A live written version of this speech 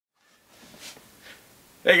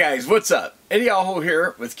Hey guys, what's up? Eddie Aho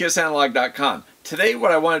here with KissAnalog.com. Today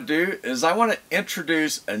what I want to do is I want to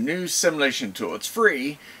introduce a new simulation tool. It's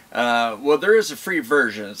free. Well, there is a free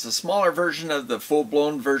version. It's a smaller version of the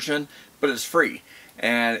full-blown version, but it's free.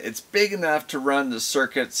 And it's big enough to run the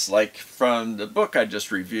circuits like from the book I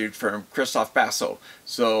just reviewed from Basso.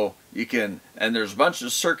 So you can, and there's a bunch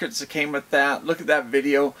of circuits that came with that. Look at that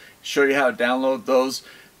video, show you how to download those.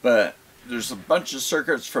 But there's a bunch of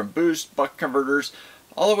circuits from boost, buck converters,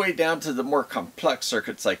 all the way down to the more complex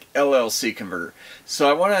circuits like LLC Converter. So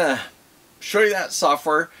I want to show you that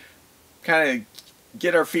software, kind of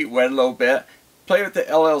get our feet wet a little bit, play with the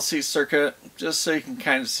LLC circuit just so you can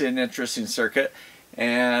kind of see an interesting circuit.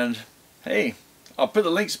 And hey, I'll put the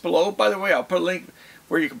links below. By the way, I'll put a link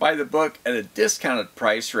where you can buy the book at a discounted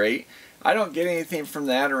price rate. I don't get anything from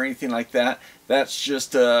that or anything like that. That's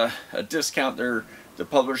just a discount the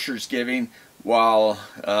publisher's giving, while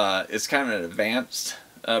it's kind of an advanced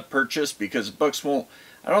purchase, because books won't,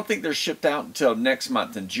 I don't think they're shipped out until next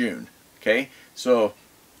month in June. Okay, so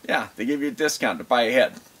yeah, they give you a discount to buy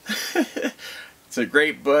ahead. It's a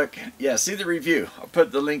great book. Yeah, see the review. I'll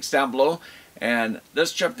put the links down below, and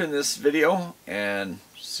let's jump in this video and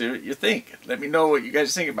see what you think. Let me know what you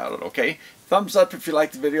guys think about it. Okay, thumbs up if you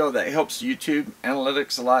like the video. That helps YouTube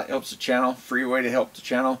analytics a lot, helps the channel. Free way to help the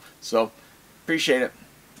channel, so appreciate it.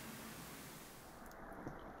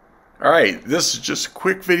 Alright, this is just a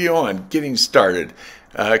quick video on getting started.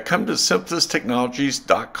 Come to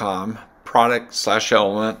simplistechnologies.com,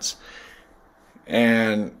 product/elements,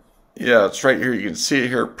 and yeah, it's right here. You can see it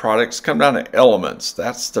here, products. Come down to elements.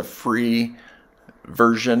 That's the free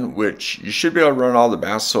version, which you should be able to run all the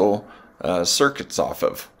Basso circuits off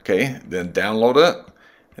of. Okay, then download it,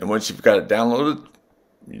 and once you've got it downloaded,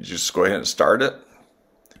 you just go ahead and start it,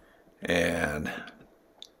 and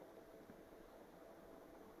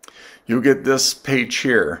you'll get this page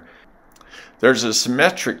here. There's a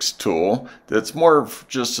symmetrics tool that's more of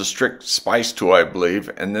just a strict spice tool, I believe,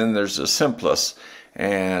 and then there's a Simplis,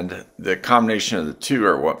 and the combination of the two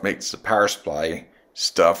are what makes the power supply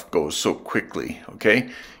stuff go so quickly. Okay,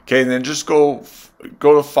 and then just go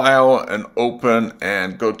to File and Open,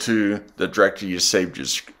 and go to the directory you saved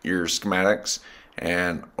your schematics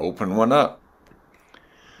and open one up.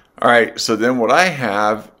 Alright, so then what I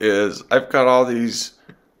have is I've got all these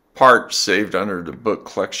parts saved under the book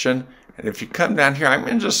collection, and if you come down here, I'm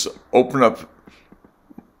going to just open up,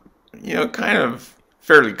 you know, kind of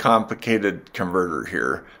fairly complicated converter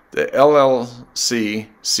here, the LLC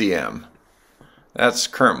CM. That's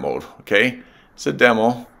current mode. Okay, it's a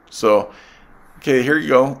demo. So okay, here you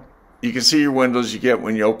go. You can see your windows you get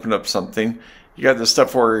when you open up something. You got the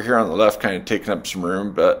stuff over here on the left kind of taking up some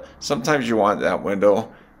room, but sometimes you want that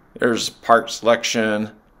window. There's part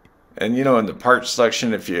selection. And you know, in the part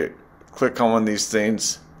selection, if you click on one of these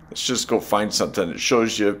things, let's just go find something. It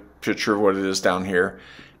shows you a picture of what it is down here.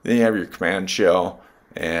 Then you have your command shell,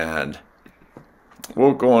 and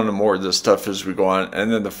we'll go into more of this stuff as we go on.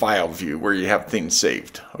 And then the file view, where you have things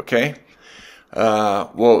saved. Okay.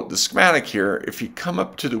 Well, the schematic here, if you come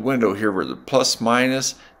up to the window here where the plus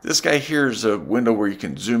minus, this guy here is a window where you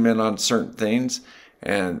can zoom in on certain things,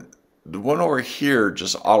 and the one over here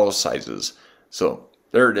just auto sizes. So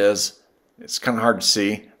there it is. It's kind of hard to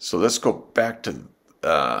see. So let's go back to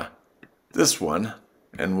this one,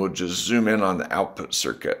 and we'll just zoom in on the output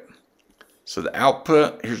circuit. So the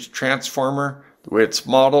output, here's a transformer, the way it's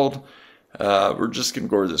modeled. We're just going to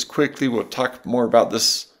go over this quickly. We'll talk more about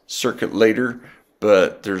this circuit later,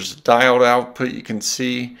 but there's a diode output you can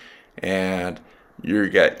see, and you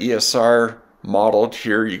got ESR modeled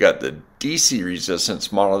here. You got the DC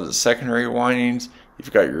resistance modeled, the secondary windings.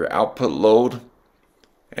 You've got your output load.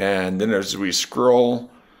 And then as we scroll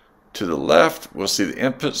to the left, we'll see the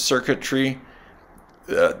input circuitry,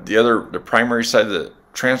 the primary side of the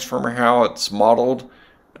transformer, how it's modeled,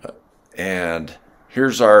 and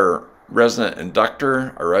here's our resonant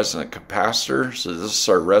inductor, our resonant capacitor. So this is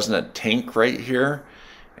our resonant tank right here,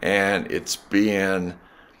 and it's being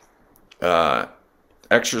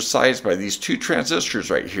exercised by these two transistors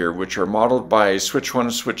right here, which are modeled by switch 1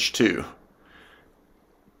 and switch 2.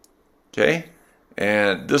 Okay.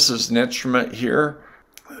 And this is an instrument here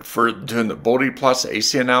for doing the voltage plus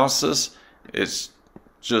AC analysis. It's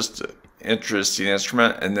just an interesting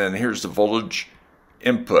instrument. And then here's the voltage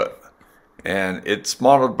input, and it's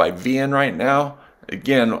modeled by VN right now.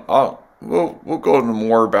 Again, we'll go into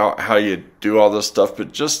more about how you do all this stuff,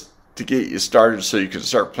 but just to get you started so you can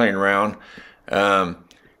start playing around.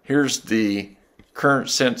 Here's the current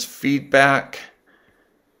sense feedback.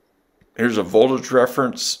 Here's a voltage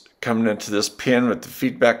reference coming into this pin with the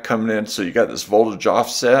feedback coming in, so you got this voltage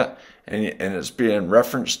offset, and it's being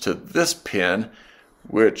referenced to this pin,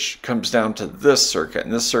 which comes down to this circuit,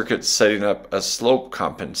 and this circuit's setting up a slope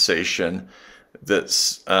compensation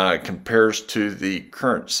that compares to the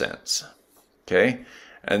current sense. Okay,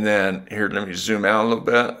 and then here, let me zoom out a little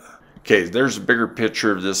bit. Okay, there's a bigger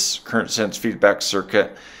picture of this current sense feedback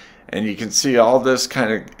circuit, and you can see all this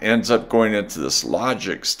kind of ends up going into this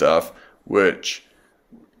logic stuff, which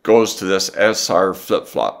goes to this SR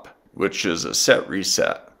flip-flop, which is a set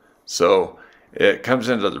reset. So it comes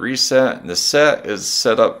into the reset, and the set is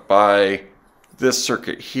set up by this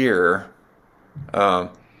circuit here,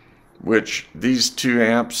 which these 2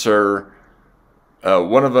 amps are,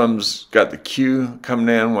 one of them's got the Q coming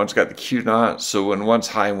in, one's got the Q not. So when one's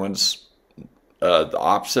high, one's the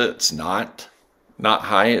opposite. It's not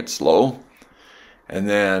high, it's low. And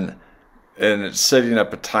it's setting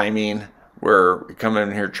up a timing where we come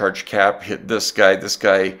in here, charge cap, hit this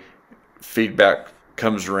guy, feedback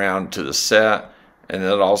comes around to the set, and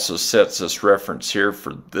it also sets this reference here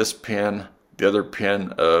for this pin, the other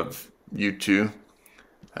pin of U2.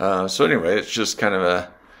 So anyway, it's just kind of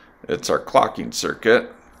it's our clocking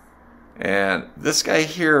circuit. And this guy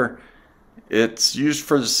here, it's used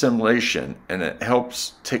for the simulation, and it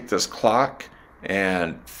helps take this clock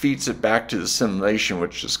and feeds it back to the simulation,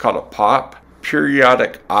 which is called a POP,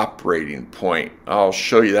 periodic operating point. I'll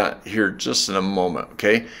show you that here just in a moment.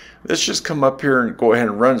 Okay, let's just come up here and go ahead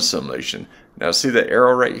and run simulation. Now see the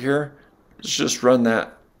arrow right here? Let's just run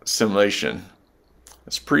that simulation.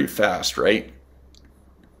 It's pretty fast, right?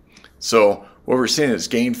 So what we're seeing is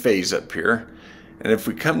gain phase up here, and if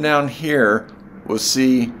we come down here, we'll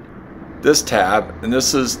see this tab, and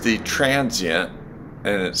this is the transient,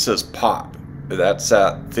 and it says POP. That's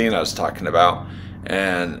that thing I was talking about.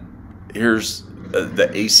 And here's the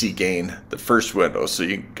AC gain, the first window. So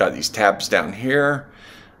you got these tabs down here.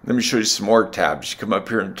 Let me show you some more tabs. You come up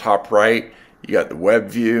here in the top right, you got the web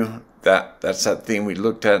view. That's that thing we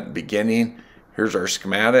looked at the beginning. Here's our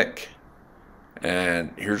schematic,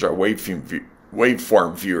 and here's our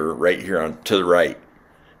waveform viewer right here to the right.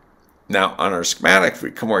 Now on our schematic, if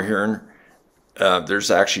we come over here, there's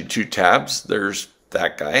actually 2 tabs. There's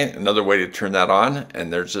that guy, another way to turn that on,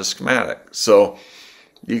 and there's a schematic. So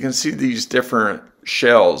you can see these different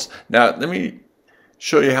shells. Now let me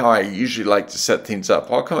show you how I usually like to set things up.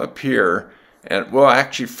 I'll come up here, and well,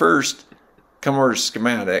 actually first come over to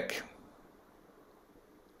schematic,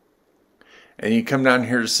 and you come down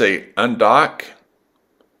here to say undock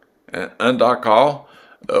and undock all,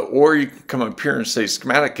 or you can come up here and say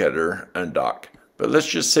schematic editor undock. But let's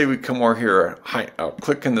just say we come over here. I'll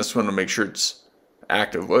click in this one to make sure it's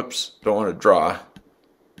active. Whoops, don't want to draw.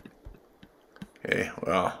 Okay,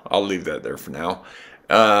 well, I'll leave that there for now.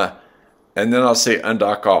 And then I'll say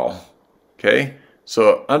undock all. Okay,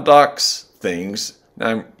 so undocks things. Now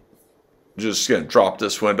I'm just going to drop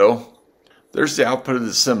this window. There's the output of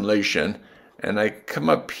the simulation, and I come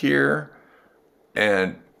up here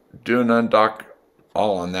and do an undock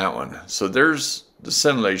all on that one. So there's the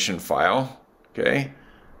simulation file. Okay,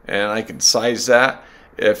 and I can size that.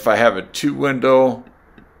 If I have a 2-window,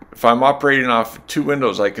 if I'm operating off 2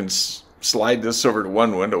 windows, I can slide this over to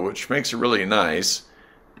 1 window, which makes it really nice.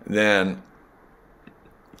 Then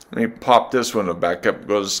let me pop this window back up,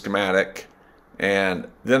 go to schematic, and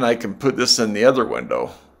then I can put this in the other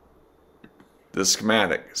window, the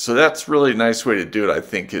schematic. So that's really a nice way to do it, I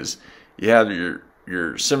think, is you have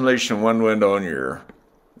your simulation 1 window and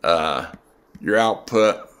your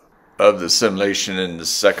output of the simulation in the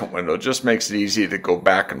second window. It just makes it easy to go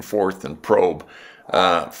back and forth and probe.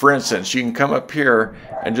 For instance, you can come up here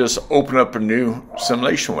and just open up a new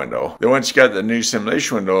simulation window. Then once you got the new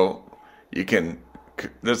simulation window, you can,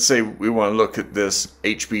 let's say we want to look at this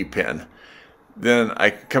HB pin. Then I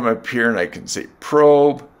can come up here and I can say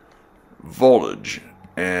probe voltage,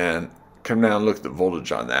 and come down and look at the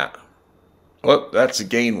voltage on that. Well, that's a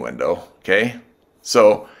gain window. Okay,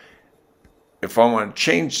 so if I want to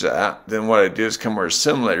change that, then what I do is come over to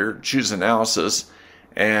simulator, choose analysis,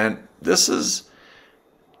 and this is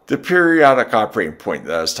the periodic operating point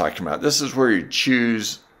that I was talking about. This is where you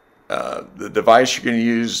choose the device you're going to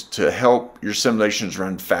use to help your simulations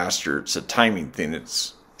run faster. It's a timing thing.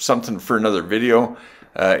 It's something for another video.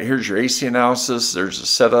 Here's your AC analysis. There's a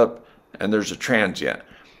setup, and there's a transient.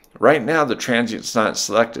 Right now, the transient's not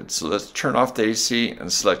selected, so let's turn off the AC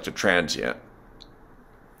and select a transient.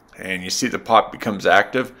 And you see the pop becomes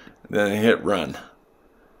active, and then I hit run.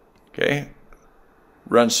 Okay,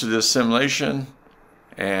 runs through this simulation,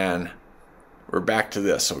 and we're back to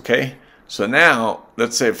this. Okay, so now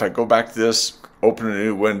let's say if I go back to this, open a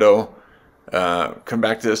new window, come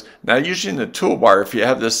back to this. Now usually in the toolbar, if you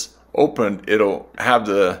have this opened, it'll have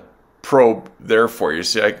the probe there for you.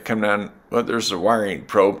 See, I can come down, well, there's a wiring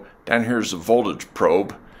probe. Down here is a voltage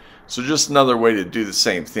probe. So just another way to do the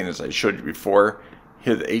same thing as I showed you before.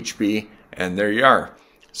 Hit the HB, and there you are.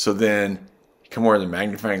 So then you come over to the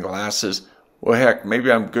magnifying glasses. Well, heck,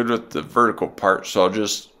 maybe I'm good with the vertical part, so I'll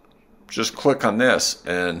just click on this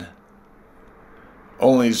and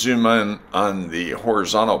only zoom in on the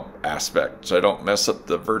horizontal aspect so I don't mess up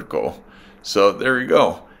the vertical. So there you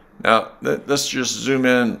go. Now let's just zoom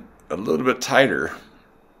in a little bit tighter.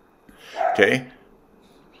 Okay.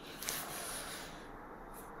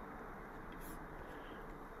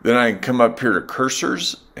 Then I can come up here to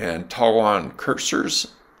cursors and toggle on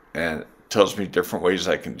cursors, and it tells me different ways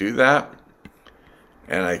I can do that.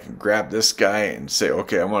 And I can grab this guy and say,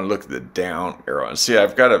 okay, I want to look at the down arrow. And see,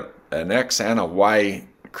 I've got an X and a Y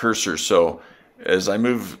cursor, so as I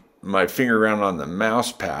move my finger around on the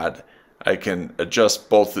mouse pad, I can adjust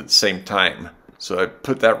both at the same time. So I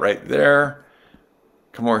put that right there.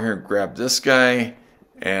 Come over here and grab this guy,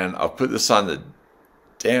 and I'll put this on the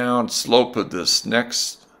down slope of this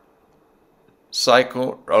next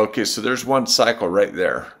cycle. Okay, so there's one cycle right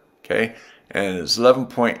there. Okay, and it's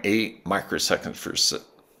 11.8 microseconds per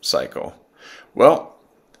cycle. Well,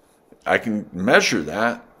 I can measure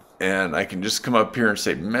that, and I can just come up here and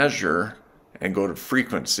say measure and go to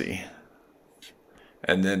frequency.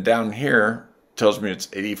 And then down here tells me it's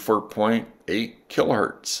 84.8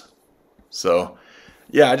 kilohertz. So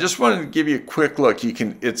yeah, I just wanted to give you a quick look.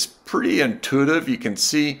 It's pretty intuitive. You can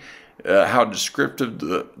see how descriptive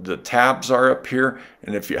the tabs are up here,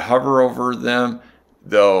 and if you hover over them,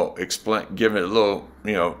 they'll give it a little,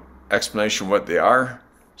 explanation what they are.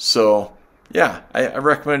 So yeah, I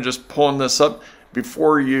recommend just pulling this up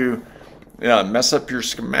before you mess up your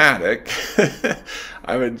schematic.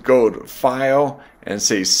 I would go to File and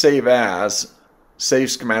say Save As,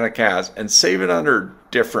 Save Schematic As, and save it under a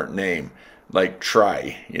different name, like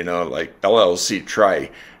Try, like LLC Try,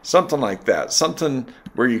 something like that. Something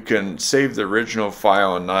where you can save the original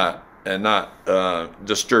file and not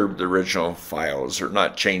disturb the original files or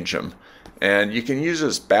not change them. And you can use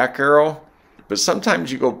this back arrow, but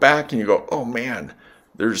sometimes you go back and you go, oh man,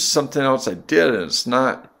 there's something else I did and it's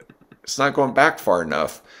not going back far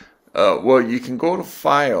enough. Well, you can go to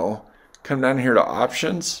File, come down here to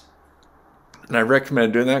Options, and I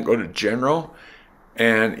recommend doing that. Go to General,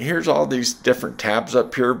 and here's all these different tabs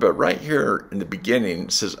up here, but right here in the beginning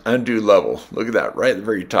it says Undo Level. Look at that right at the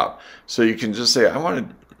very top. So you can just say, I want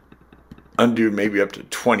to undo maybe up to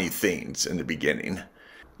 20 things in the beginning.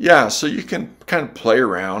 Yeah, so you can kind of play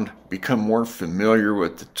around, become more familiar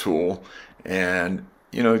with the tool, and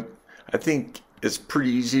I think it's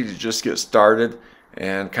pretty easy to just get started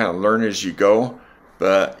and kind of learn as you go.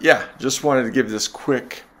 But yeah, just wanted to give this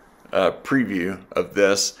quick preview of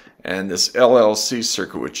this and this LLC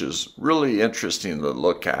circuit, which is really interesting to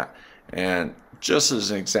look at. And just as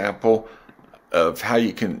an example of how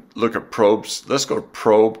you can look at probes, let's go to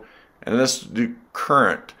probe and let's do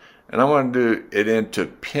current. And I want to do it into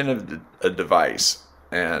pin of a device,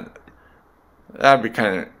 and that'd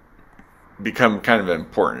become kind of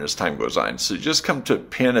important as time goes on. So just come to a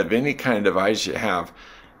pin of any kind of device you have,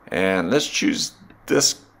 and let's choose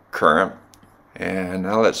this current, and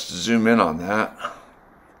now let's zoom in on that.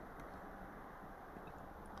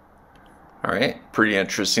 All right, pretty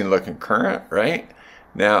interesting looking current, right?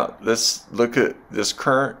 Now let's look at this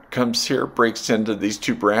current comes here, breaks into these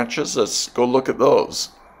two branches. Let's go look at those.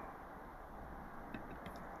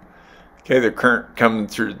 Okay, the current coming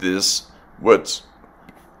through this, what's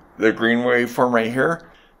the green waveform right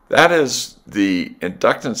here, that is the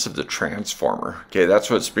inductance of the transformer. Okay, that's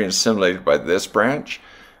what's being simulated by this branch.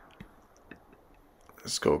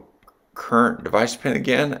 Let's go current device pin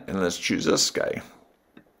again, and let's choose this guy.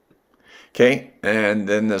 Okay, and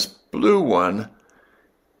then this blue one,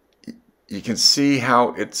 you can see how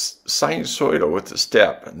it's sinusoidal with the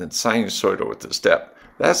step, and then sinusoidal with the step.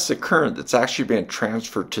 That's the current that's actually being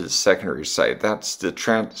transferred to the secondary side. That's the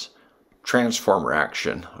transformer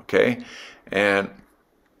action, okay? And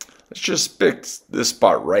let's just pick this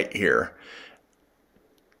spot right here.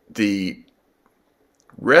 The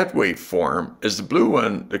red waveform is the blue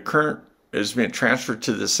one. The current is being transferred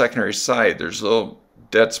to the secondary side. There's a little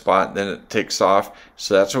dead spot, then it takes off.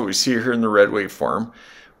 So that's what we see here in the red waveform.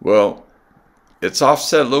 Well, it's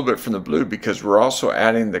offset a little bit from the blue because we're also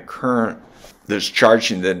adding the current that's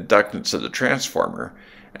charging the inductance of the transformer.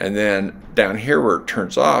 And then down here where it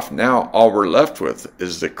turns off, now all we're left with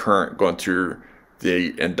is the current going through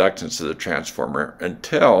the inductance of the transformer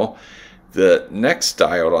until the next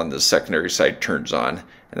diode on the secondary side turns on.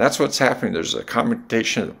 And that's what's happening. There's a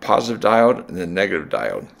commutation of the positive diode and the negative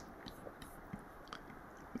diode.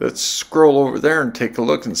 Let's scroll over there and take a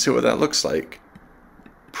look and see what that looks like.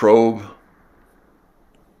 Probe,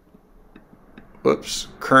 whoops,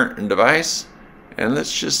 current and device, and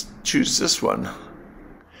let's just choose this one.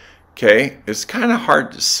 Okay, it's kind of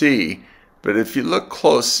hard to see, but if you look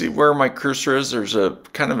close, see where my cursor is, there's a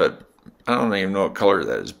kind of a, I don't even know what color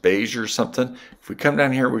that is, beige or something. If we come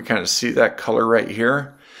down here, we kind of see that color right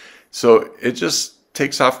here. So it just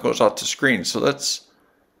takes off and goes off the screen. So let's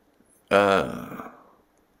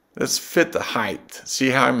fit the height. See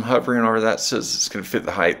how I'm hovering over that? It says it's going to fit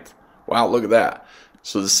the height. Wow, look at that.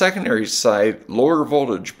 So the secondary side, lower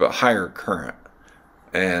voltage but higher current.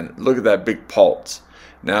 And look at that big pulse.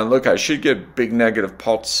 Now look, I should get big negative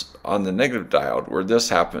pulse on the negative diode where this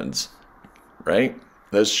happens, right?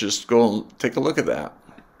 Let's just go and take a look at that.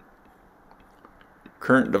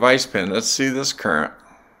 Current device pin, let's see this current.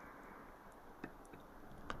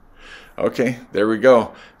 Okay, there we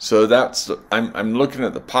go. So that's, I'm looking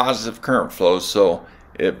at the positive current flow, so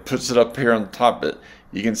it puts it up here on the top of it.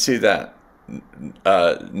 You can see that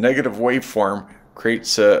negative waveform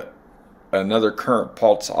creates another current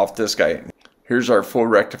pulse off this guy. Here's our full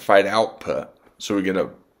rectified output. So we get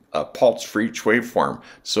a pulse for each waveform.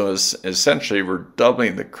 So essentially we're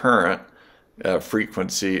doubling the current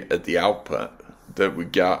frequency at the output that we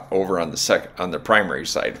got over on the primary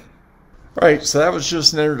side. All right, so that was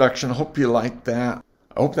just an introduction. I hope you liked that.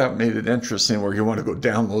 I hope that made it interesting where you want to go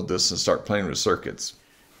download this and start playing with circuits.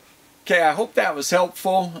 Okay, I hope that was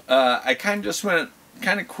helpful. I kind of just went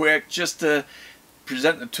kind of quick just to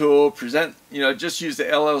present the tool, just use the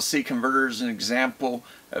LLC converter as an example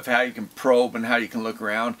of how you can probe and how you can look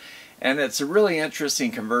around. And it's a really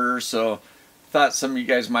interesting converter, so thought some of you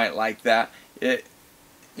guys might like that.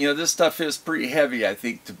 This stuff is pretty heavy, I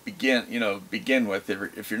think, to begin with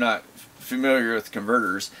if you're not familiar with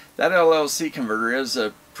converters. That LLC converter is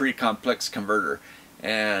a pretty complex converter,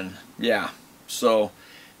 and yeah, so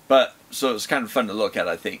it's kind of fun to look at,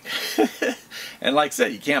 I think. And like I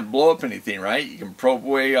said, you can't blow up anything, right? You can probe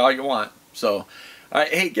away all you want. So, all right,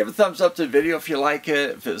 hey, give a thumbs up to the video if you like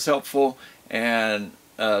it, if it's helpful, and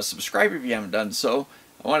subscribe if you haven't done so.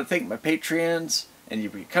 I want to thank my Patreons, and you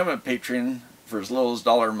can become a patron for as little as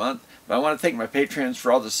 $1 a month. But I want to thank my Patreons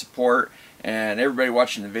for all the support and everybody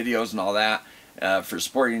watching the videos and all that, for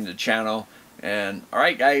supporting the channel. And all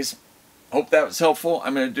right, guys, hope that was helpful.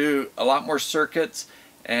 I'm going to do a lot more circuits,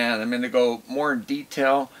 and I'm going to go more in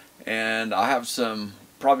detail, and I'll have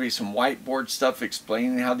probably some whiteboard stuff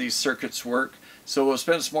explaining how these circuits work. So we'll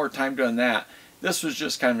spend some more time doing that. This was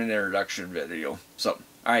just kind of an introduction video. So,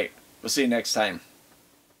 all right, we'll see you next time.